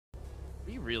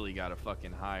We really gotta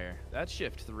fucking hire. That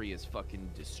shift 3 is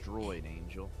fucking destroyed,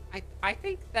 Angel. I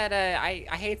think that I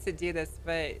hate to do this,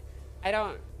 but I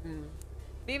don't.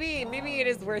 Maybe it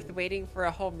is worth waiting for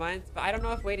a whole month, but I don't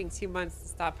know if waiting 2 months to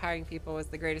stop hiring people was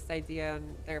the greatest idea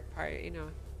on their part. You know.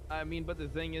 I mean, but the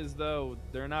thing is, though,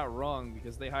 they're not wrong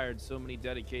because they hired so many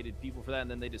dedicated people for that, and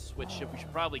then they just switch shift. We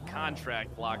should probably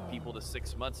contract lock people to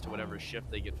 6 months to whatever shift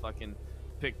they get fucking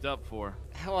picked up for.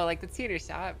 Well, like the tuner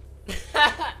shop.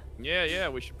 Yeah,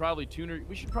 we should probably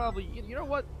we should probably, you know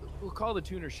what? We'll call the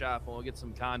tuner shop and we'll get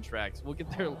some contracts. We'll get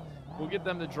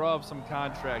them to draw up some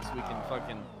contracts. We can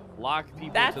fucking lock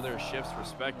people to their shifts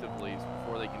respectively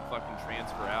before they can fucking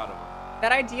transfer out of them.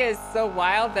 That idea is so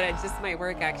wild that it just might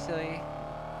work, actually.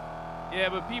 Yeah,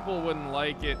 but people wouldn't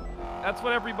like it. That's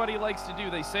what everybody likes to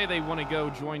do. They say they want to go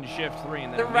join shift 3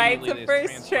 and then The right immediately to they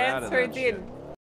first transfer out of transfer, that dude. shit.